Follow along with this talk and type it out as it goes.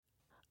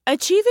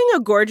Achieving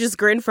a gorgeous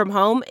grin from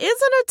home isn't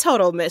a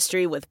total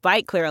mystery with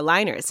Byte Clear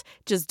aligners.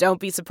 Just don't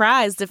be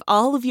surprised if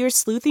all of your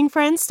sleuthing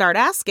friends start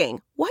asking,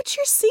 "What's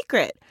your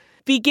secret?"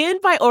 Begin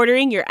by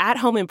ordering your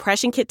at-home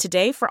impression kit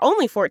today for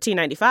only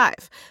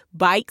 $14.95.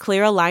 Byte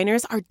Clear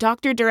aligners are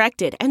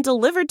doctor-directed and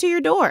delivered to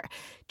your door.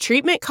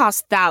 Treatment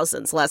costs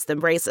thousands less than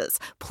braces.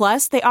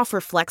 Plus, they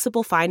offer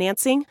flexible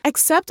financing,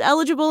 accept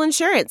eligible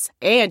insurance,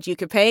 and you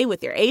can pay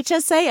with your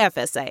HSA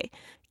FSA.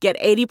 Get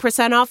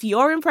 80% off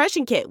your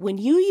impression kit when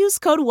you use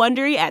code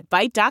WONDERY at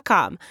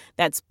Byte.com.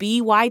 That's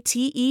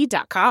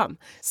BYTE.com.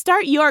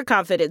 Start your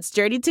confidence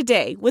journey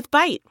today with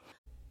Byte.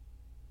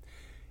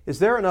 Is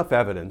there enough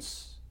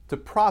evidence to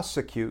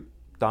prosecute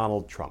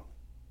Donald Trump?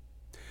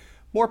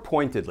 More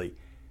pointedly,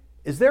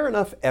 is there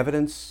enough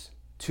evidence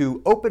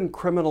to open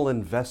criminal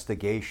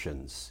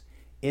investigations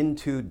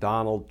into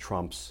Donald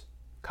Trump's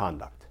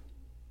conduct?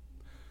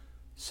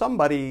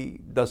 Somebody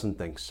doesn't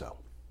think so.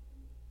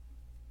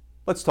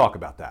 Let's talk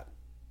about that.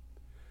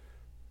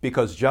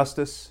 Because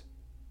justice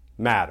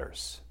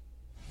matters.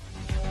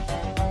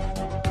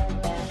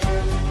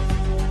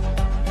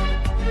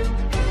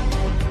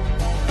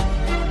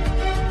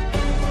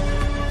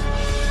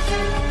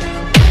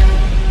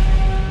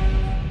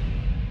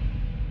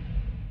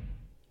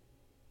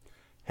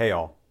 Hey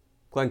all,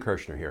 Glenn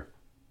Kirshner here.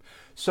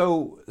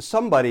 So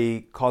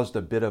somebody caused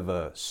a bit of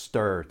a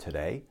stir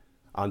today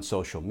on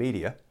social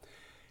media.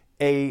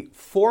 A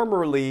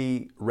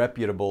formerly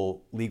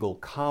reputable legal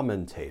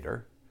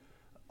commentator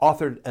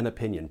authored an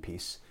opinion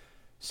piece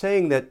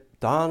saying that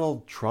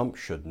Donald Trump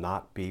should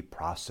not be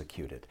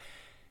prosecuted.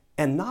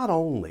 And not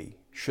only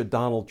should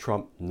Donald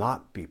Trump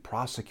not be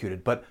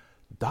prosecuted, but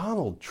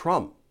Donald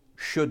Trump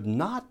should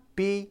not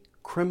be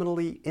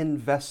criminally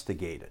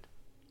investigated.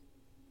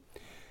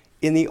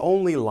 In the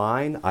only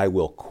line I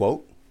will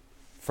quote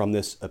from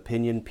this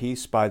opinion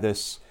piece by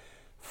this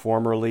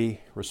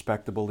formerly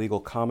respectable legal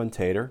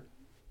commentator,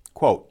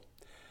 quote,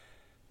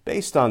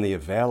 "Based on the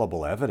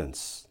available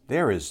evidence,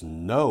 there is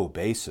no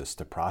basis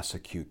to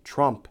prosecute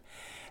Trump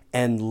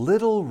and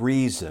little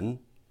reason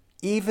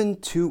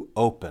even to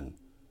open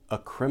a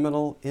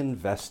criminal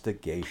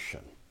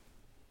investigation."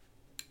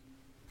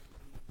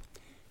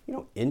 You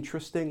know,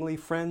 interestingly,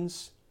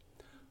 friends,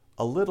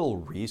 a little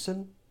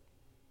reason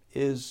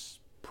is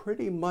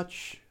pretty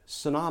much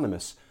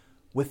synonymous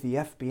with the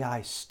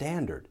FBI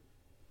standard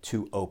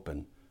to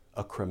open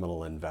a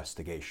criminal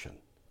investigation.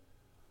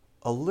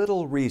 A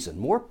little reason.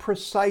 More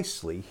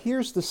precisely,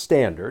 here's the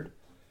standard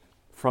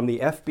from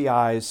the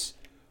FBI's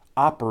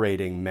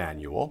operating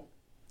manual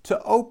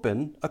to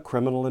open a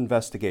criminal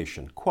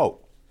investigation.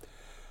 Quote,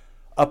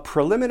 "A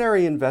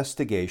preliminary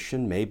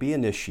investigation may be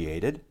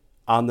initiated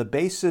on the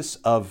basis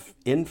of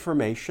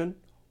information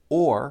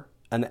or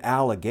an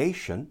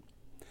allegation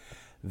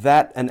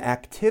that an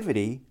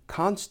activity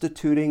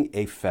constituting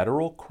a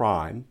federal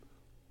crime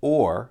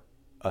or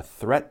a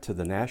threat to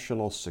the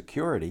national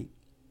security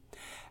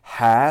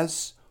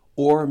has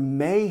or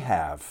may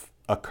have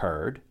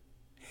occurred,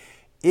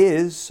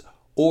 is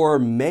or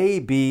may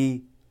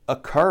be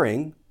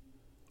occurring,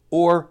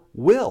 or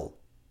will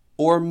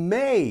or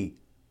may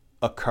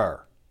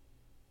occur."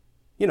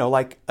 You know,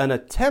 like an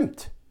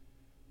attempt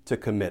to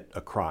commit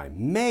a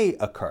crime may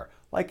occur,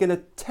 like an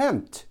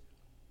attempt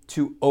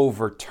to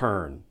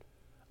overturn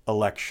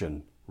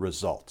election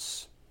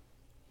results.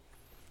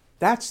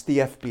 That's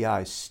the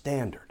FBI's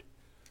standard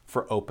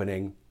for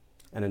opening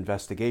an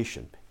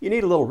investigation. You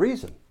need a little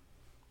reason.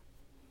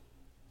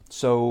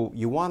 So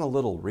you want a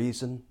little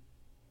reason?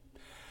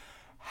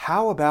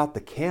 How about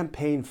the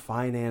campaign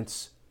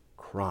finance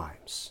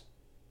crimes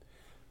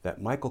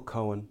that Michael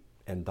Cohen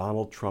and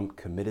Donald Trump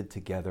committed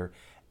together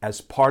as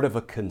part of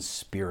a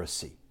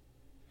conspiracy?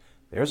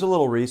 There's a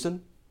little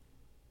reason.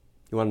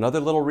 You want another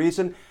little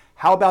reason?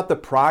 How about the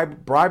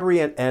bribery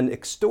and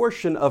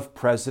extortion of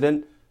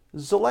President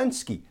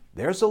Zelensky?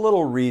 There's a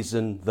little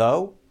reason,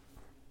 though.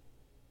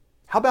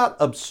 How about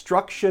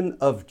obstruction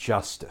of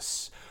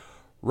justice?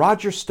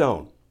 Roger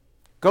Stone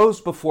goes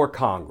before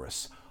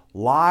Congress,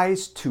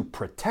 lies to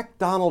protect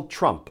Donald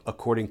Trump,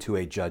 according to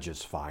a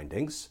judge's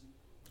findings,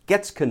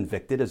 gets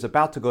convicted, is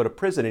about to go to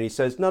prison, and he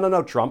says,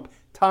 no, Trump,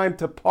 time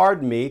to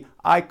pardon me.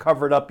 I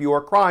covered up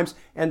your crimes,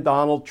 and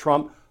Donald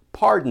Trump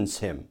pardons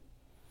him.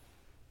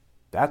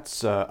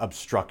 That's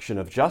obstruction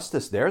of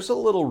justice. There's a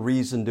little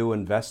reason to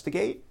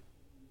investigate.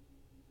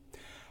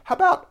 How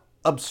about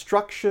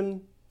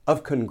obstruction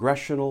of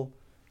congressional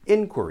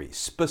inquiry?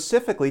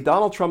 Specifically,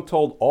 Donald Trump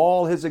told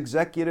all his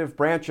executive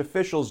branch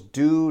officials,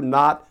 do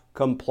not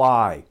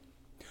comply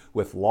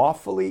with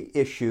lawfully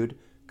issued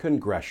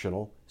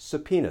congressional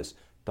subpoenas.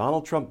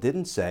 Donald Trump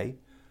didn't say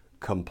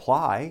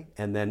comply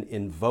and then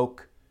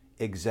invoke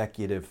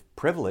executive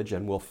privilege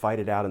and we'll fight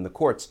it out in the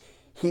courts.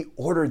 He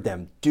ordered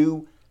them,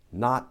 do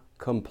not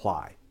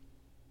comply.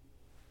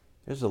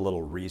 There's a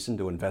little reason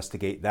to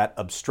investigate that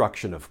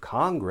obstruction of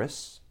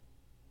Congress.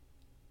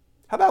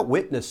 How about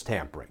witness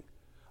tampering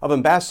of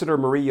Ambassador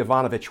Marie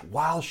Yovanovitch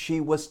while she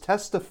was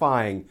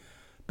testifying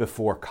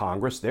before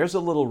Congress? There's a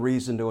little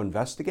reason to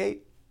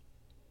investigate.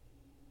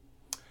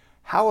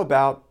 How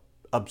about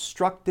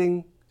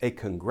obstructing a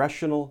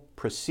congressional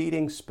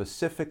proceeding,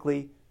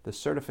 specifically the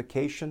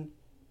certification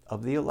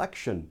of the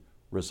election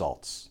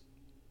results.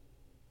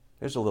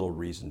 There's a little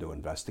reason to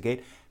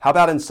investigate. How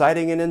about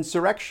inciting an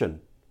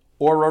insurrection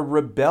or a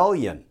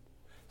rebellion,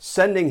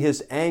 sending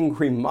his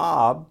angry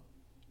mob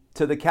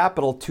to the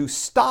Capitol to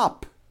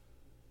stop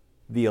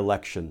the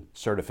election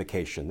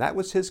certification? That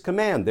was his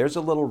command. There's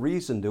a little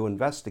reason to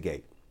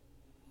investigate.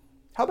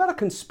 How about a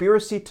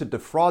conspiracy to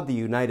defraud the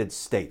United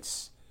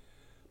States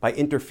by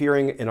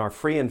interfering in our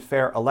free and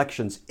fair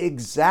elections,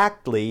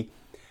 exactly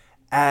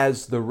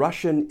as the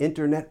Russian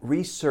Internet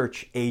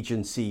Research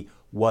Agency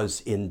was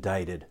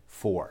indicted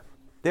for?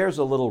 There's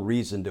a little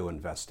reason to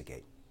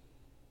investigate.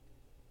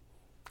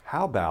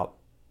 How about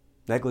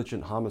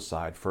negligent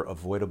homicide for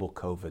avoidable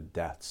COVID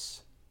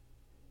deaths?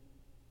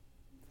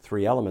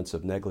 3 elements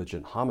of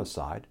negligent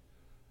homicide: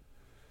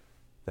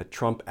 that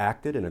Trump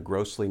acted in a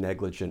grossly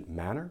negligent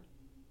manner,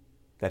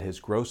 that his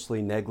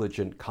grossly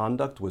negligent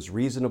conduct was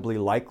reasonably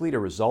likely to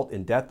result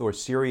in death or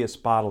serious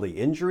bodily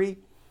injury,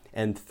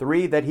 and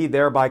 3, that he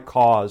thereby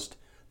caused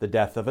the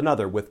death of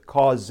another, with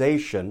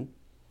causation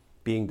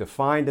being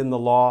defined in the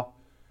law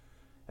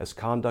as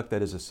conduct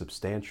that is a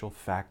substantial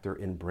factor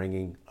in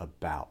bringing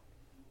about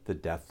the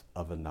death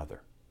of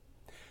another.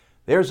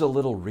 There's a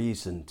little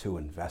reason to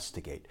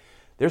investigate.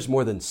 There's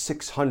more than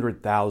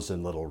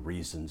 600,000 little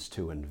reasons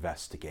to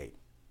investigate.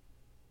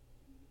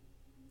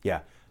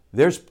 Yeah,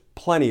 there's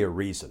plenty of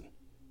reason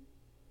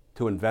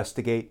to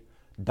investigate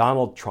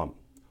Donald Trump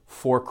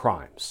for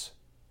crimes,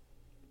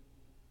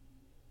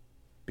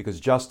 because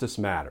justice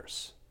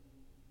matters.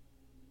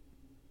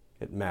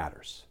 It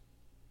matters.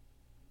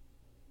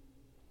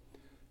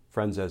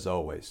 Friends, as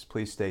always,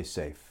 please stay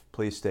safe.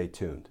 Please stay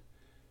tuned.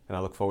 And I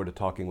look forward to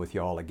talking with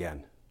you all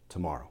again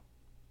tomorrow.